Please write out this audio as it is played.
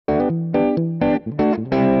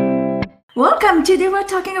Welcome. Today we're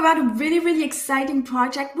talking about a really, really exciting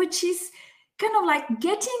project, which is kind of like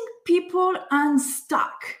getting people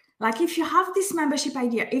unstuck. Like if you have this membership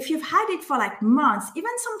idea, if you've had it for like months, even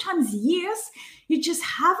sometimes years, you just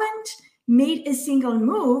haven't made a single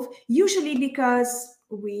move, usually because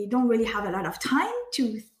we don't really have a lot of time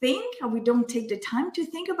to think, or we don't take the time to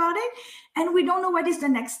think about it. And we don't know what is the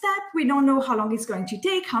next step. We don't know how long it's going to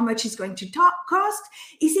take, how much it's going to cost.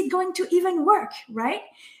 Is it going to even work, right?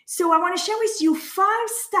 So I want to share with you 5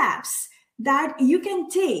 steps that you can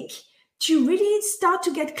take to really start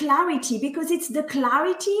to get clarity, because it's the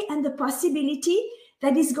clarity and the possibility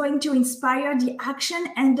that is going to inspire the action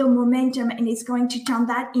and the momentum, and it's going to turn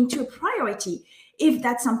that into a priority if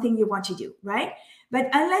that's something you want to do, right? But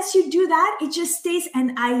unless you do that, it just stays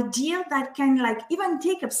an idea that can like even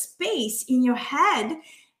take up space in your head.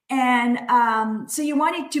 And so you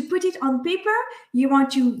wanted to put it on paper, you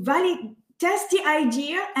want to test the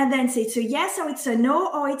idea and then say it's a yes or it's a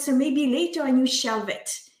no or it's a maybe later, and you shelve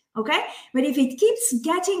it. Okay. But if it keeps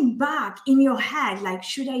getting back in your head, like,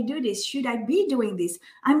 should I do this? Should I be doing this?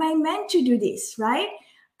 Am I meant to do this? Right.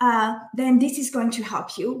 Then this is going to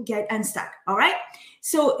help you get unstuck. All right.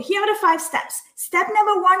 So here are the 5 steps. Step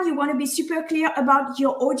number 1, you want to be super clear about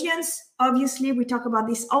your audience. Obviously, we talk about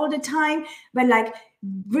this all the time, but like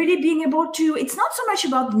really being able to, it's not so much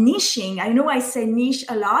about niching. I know I say niche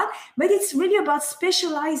a lot, but it's really about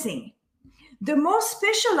specializing. The more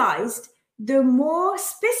specialized, the more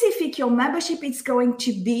specific your membership is going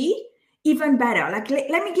to be, even better. Like,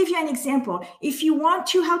 let me give you an example. If you want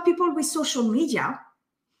to help people with social media,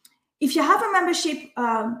 if you have a membership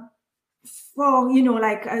for,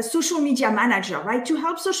 like a social media manager, right? To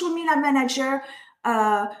help social media manager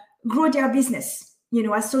grow their business,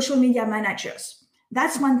 as social media managers.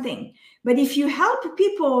 That's one thing. But if you help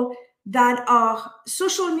people that are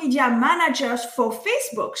social media managers for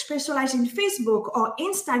Facebook, specialized in Facebook or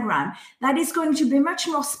Instagram, that is going to be much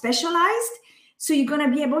more specialized. So you're going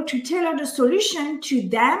to be able to tailor the solution to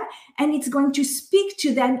them, and it's going to speak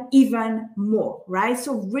to them even more, right?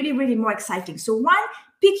 So really, really more exciting. So 1,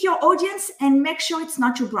 pick your audience and make sure it's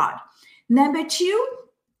not too broad. Number 2,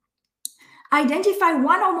 identify 1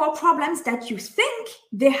 or more problems that you think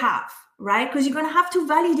they have, right? Because you're going to have to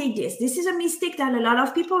validate this. This is a mistake that a lot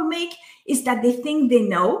of people make, is that they think they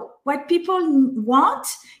know what people want.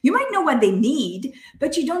 You might know what they need,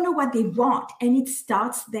 but you don't know what they want. And it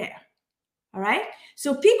starts there. All right.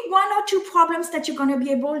 So pick 1 or 2 problems that you're going to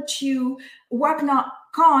be able to work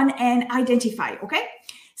on and identify. Okay.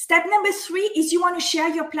 Step number 3 is you want to share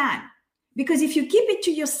your plan, because if you keep it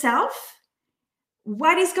to yourself,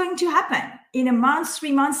 what is going to happen in a month,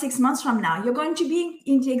 3 months, 6 months from now? You're going to be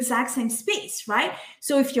in the exact same space, right?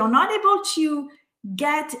 So if you're not able to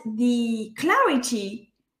get the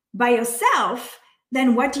clarity by yourself,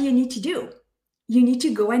 then what do you need to do? You need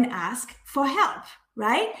to go and ask for help,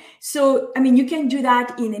 right? So, you can do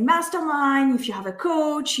that in a mastermind. If you have a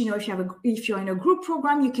coach, if you're in a group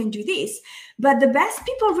program, you can do this. But the best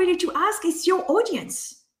people really to ask is your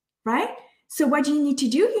audience, right? So what do you need to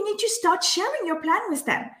do? You need to start sharing your plan with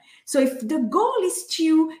them. So if the goal is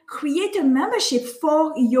to create a membership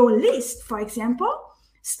for your list, for example,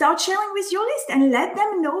 start sharing with your list and let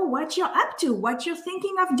them know what you're up to, what you're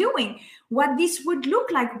thinking of doing, what this would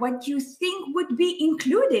look like, what you think would be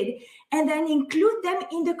included, and then include them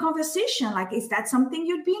in the conversation. Like, is that something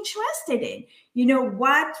you'd be interested in?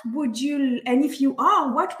 What would you, and if you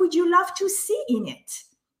are, what would you love to see in it?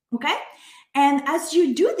 Okay. And as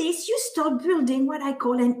you do this, you start building what I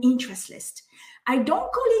call an interest list. I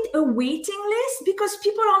don't call it a waiting list, because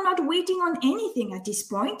people are not waiting on anything at this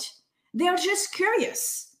point. They're just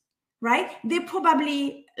curious, right? They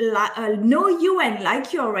probably know you and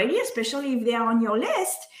like you already, especially if they're on your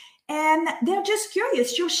list. And they're just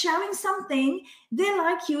curious. You're sharing something. They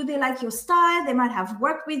like you. They like your style. They might have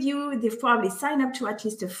worked with you. They've probably signed up to at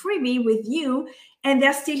least a freebie with you, and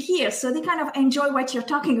they're still here. So they kind of enjoy what you're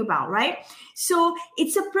talking about, right? So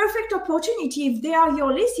it's a perfect opportunity, if they are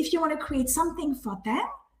your list, if you want to create something for them,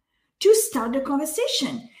 to start the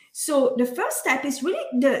conversation. So the first step is really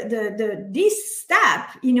this step,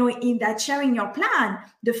 in that sharing your plan.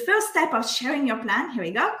 The first step of sharing your plan, here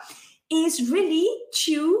we go, is really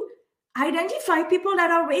to identify people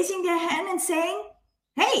that are raising their hand and saying,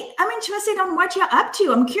 hey, I'm interested on what you're up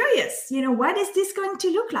to. I'm curious, what is this going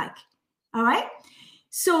to look like? All right.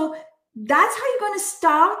 So that's how you're going to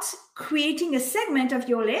start creating a segment of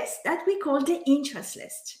your list that we call the interest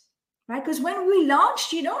list, right? Because when we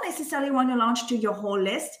launch, you don't necessarily want to launch to your whole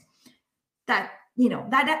list. That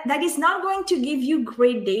is not going to give you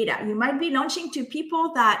great data. You might be launching to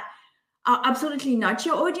people that are absolutely not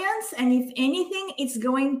your audience. And if anything, it's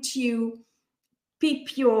going to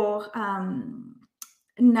peep your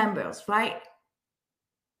numbers, right?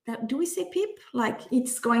 Do we say peep? Like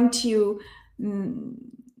it's going to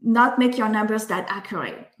not make your numbers that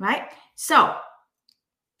accurate, right? So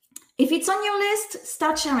if it's on your list,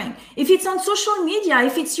 start sharing. If it's on social media,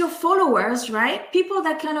 if it's your followers, right? People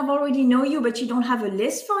that kind of already know you, but you don't have a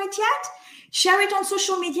list for it yet, share it on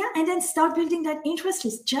social media and then start building that interest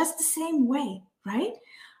list just the same way, right?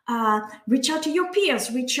 Reach out to your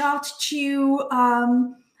peers, reach out to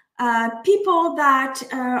people that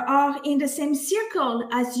are in the same circle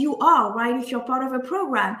as you are, right? If you're part of a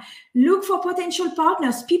program, look for potential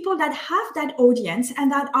partners, people that have that audience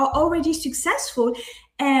and that are already successful.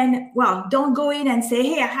 And well, don't go in and say,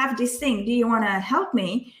 hey, I have this thing. Do you want to help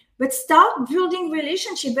me? But start building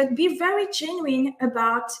relationship, but be very genuine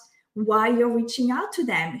about why you're reaching out to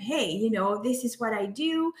them. Hey, you know, this is what I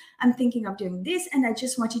do. I'm thinking of doing this, and I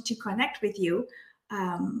just wanted to connect with you.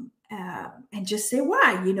 And just say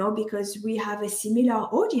why, you know, because we have a similar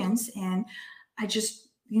audience and I just,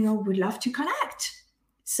 you know, would love to connect.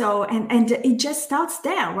 So, and it just starts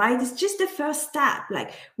there, right? It's just the first step.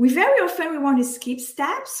 Like we very often we want to skip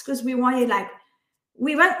steps because we want it like,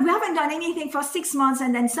 we haven't done anything for 6 months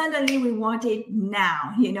and then suddenly we want it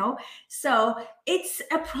now, you know? So it's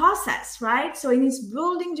a process, right? So it is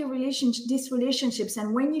building these relationships.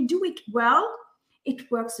 And when you do it well, it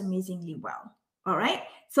works amazingly well. All right.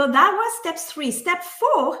 So that was step 3. Step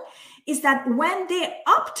 4 is that when they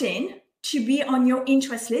opt in to be on your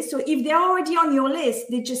interest list, so if they're already on your list,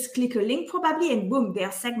 they just click a link probably and boom,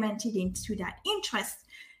 they're segmented into that interest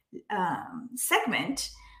segment,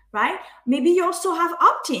 right? Maybe you also have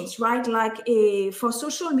opt-ins, right? Like for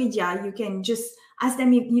social media, you can just ask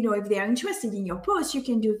them if, you know, if they're interested in your post, you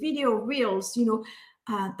can do video reels, you know,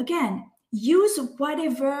 again, use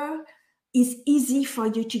whatever is easy for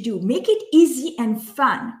you to do. Make it easy and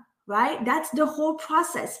fun, right? That's the whole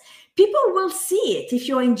process. People will see it if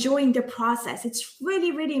you're enjoying the process. It's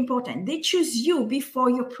really, really important. They choose you before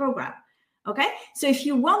your program, okay? So if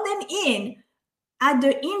you want them in at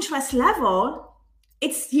the interest level,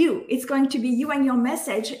 it's you. It's going to be you and your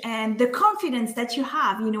message and the confidence that you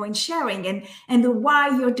have, you know, in sharing and the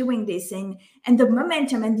why you're doing this and the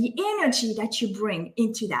momentum and the energy that you bring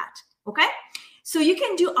into that, okay? So you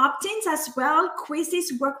can do opt-ins as well.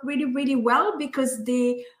 Quizzes work really, really well because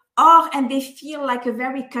they are and they feel like a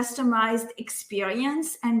very customized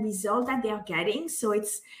experience and result that they're getting. So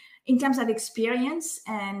it's in terms of experience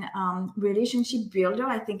and relationship builder,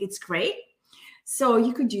 I think it's great. So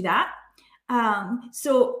you could do that.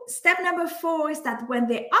 So step number 4 is that when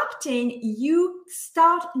they opt in, you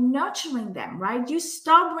start nurturing them, right? You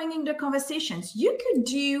start bringing the conversations. You could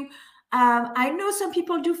do I know some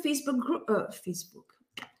people do Facebook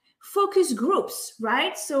focus groups,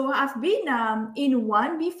 right? So I've been in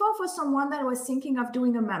one before for someone that was thinking of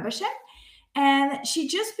doing a membership, and she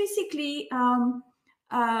just basically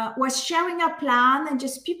was sharing a plan, and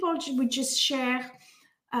just people would just share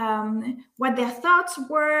what their thoughts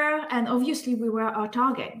were, and obviously we were our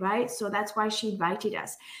target, right? So that's why she invited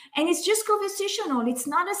us, and it's just conversational. It's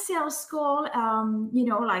not a sales call. You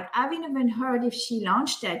know, like I haven't even heard if she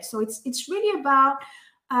launched it. So it's really about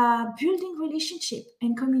building relationship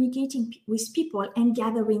and communicating with people and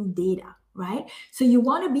gathering data, right? So you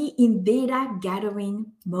want to be in data gathering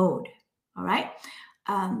mode. All right.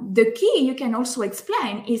 The key you can also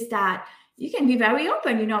explain is that you can be very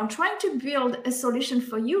open. You know, I'm trying to build a solution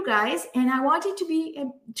for you guys, and I want it to be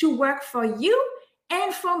to work for you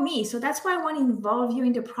and for me. So that's why I want to involve you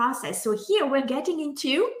in the process. So here we're getting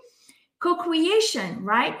into co-creation,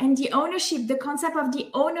 right? And the ownership, the concept of the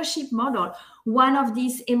ownership model, one of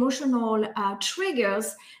these emotional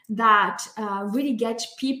triggers that really get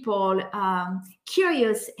people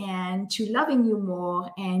curious and to loving you more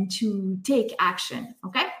and to take action,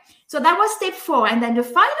 okay? So that was step 4. And then the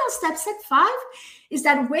final step, step 5, is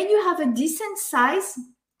that when you have a decent size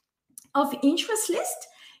of interest list,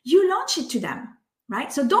 you launch it to them,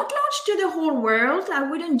 right? So don't launch to the whole world. I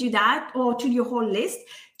wouldn't do that, or to your whole list.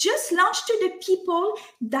 Just launch to the people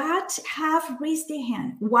that have raised their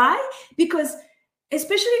hand. Why? Because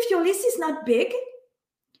especially if your list is not big,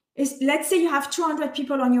 let's say you have 200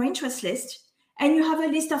 people on your interest list and you have a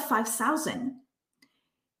list of 5,000.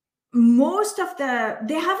 Most of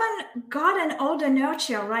they haven't gotten all the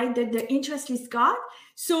nurture, right, that the interest list got.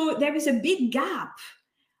 So there is a big gap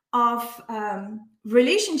of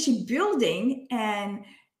relationship building and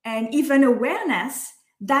even awareness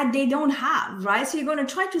that they don't have, right? So you're going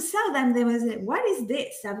to try to sell them. They will say, what is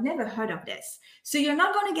this? I've never heard of this. So you're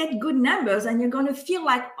not going to get good numbers and you're going to feel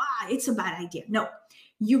like, it's a bad idea. No,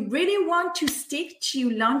 you really want to stick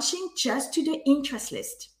to launching just to the interest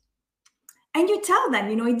list. And you tell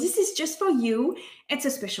them, this is just for you. It's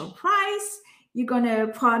a special price. You're going to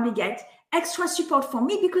probably get extra support from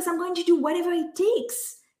me because I'm going to do whatever it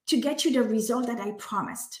takes to get you the result that I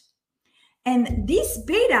promised. And this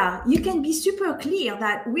beta, you can be super clear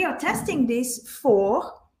that we are testing this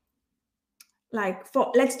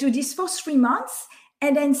let's do this for 3 months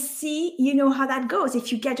and then see, how that goes.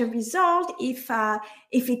 If you get a result, if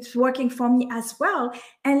it's working for me as well,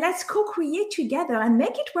 and let's co-create together and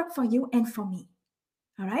make it work for you and for me.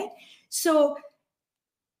 All right. So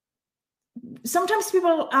sometimes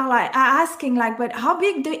people are asking but how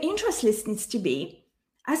big the interest list needs to be?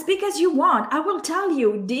 As big as you want. I will tell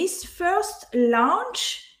you, this first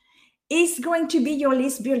launch is going to be your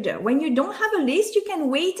list builder. When you don't have a list, you can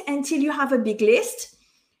wait until you have a big list.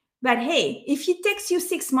 But hey, if it takes you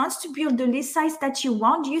 6 months to build the list size that you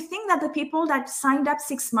want, do you think that the people that signed up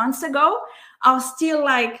 6 months ago are still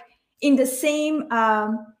in the same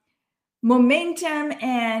momentum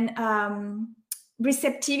and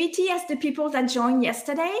receptivity as the people that joined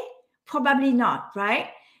yesterday? Probably not, right?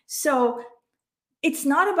 So it's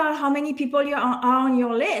not about how many people are on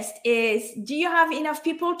your list. Is do you have enough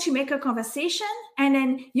people to make a conversation? And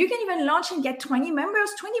then you can even launch and get 20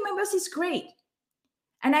 members. 20 members is great.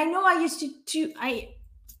 And I know I used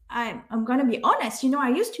I'm going to be honest, I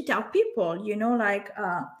used to tell people,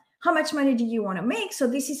 how much money do you want to make? So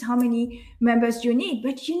this is how many members you need.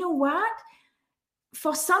 But you know what?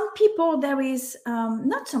 For some people, there is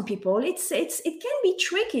not some people. It can be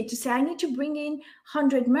tricky to say I need to bring in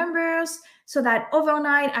 100 members so that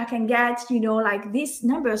overnight I can get these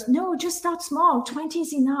numbers. No, just start small. 20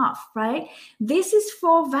 is enough, right? This is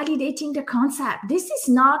for validating the concept. This is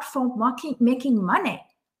not for making money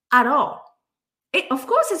at all. Of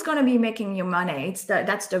course, it's going to be making you money.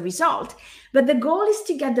 That's the result. But the goal is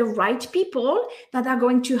to get the right people that are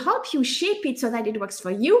going to help you shape it so that it works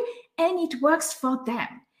for you and it works for them.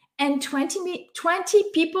 And 20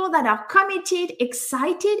 people that are committed,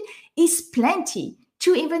 excited is plenty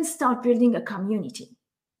to even start building a community.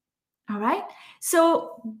 All right.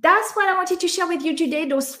 So that's what I wanted to share with you today,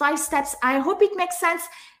 those 5 steps. I hope it makes sense.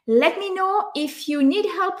 Let me know if you need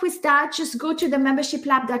help with that. Just go to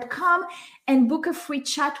themembershiplab.com and book a free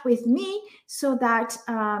chat with me so that,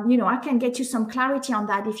 I can get you some clarity on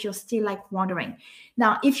that if you're still wondering.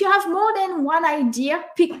 Now, if you have more than one idea,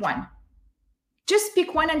 pick one. Just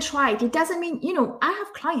pick one and try it. It doesn't mean, I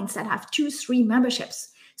have clients that have 2-3 memberships.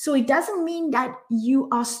 So it doesn't mean that you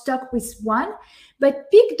are stuck with one, but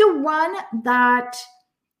pick the one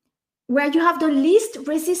where you have the least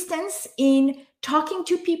resistance in talking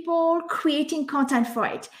to people, creating content for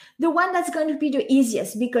it. The one that's going to be the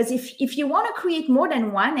easiest, because if you want to create more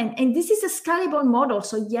than one, and this is a scalable model,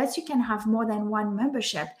 so yes, you can have more than one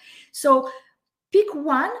membership. So pick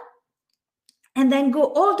one and then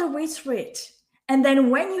go all the way through it. And then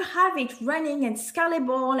when you have it running and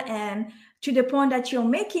scalable and to the point that you're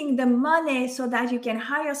making the money so that you can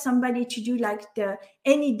hire somebody to do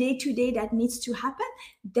any day-to-day that needs to happen,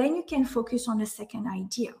 then you can focus on the second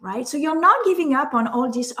idea, right? So you're not giving up on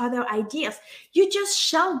all these other ideas. You just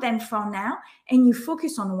shelve them for now and you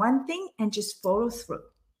focus on one thing and just follow through.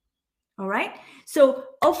 All right. So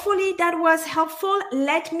hopefully that was helpful.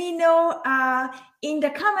 Let me know in the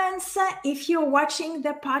comments if you're watching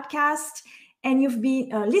the podcast and you've been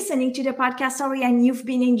listening to the podcast, and you've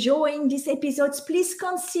been enjoying these episodes, please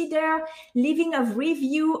consider leaving a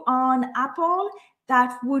review on Apple.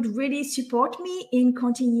 That would really support me in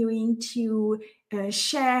continuing to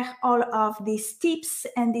share all of these tips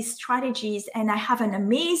and these strategies. And I have an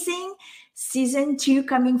amazing season 2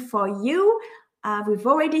 coming for you. We've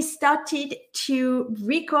already started to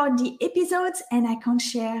record the episodes, and I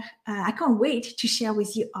can't wait to share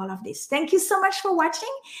with you all of this. Thank you so much for watching,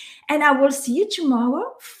 and I will see you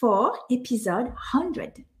tomorrow for episode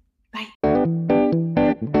 100. Bye.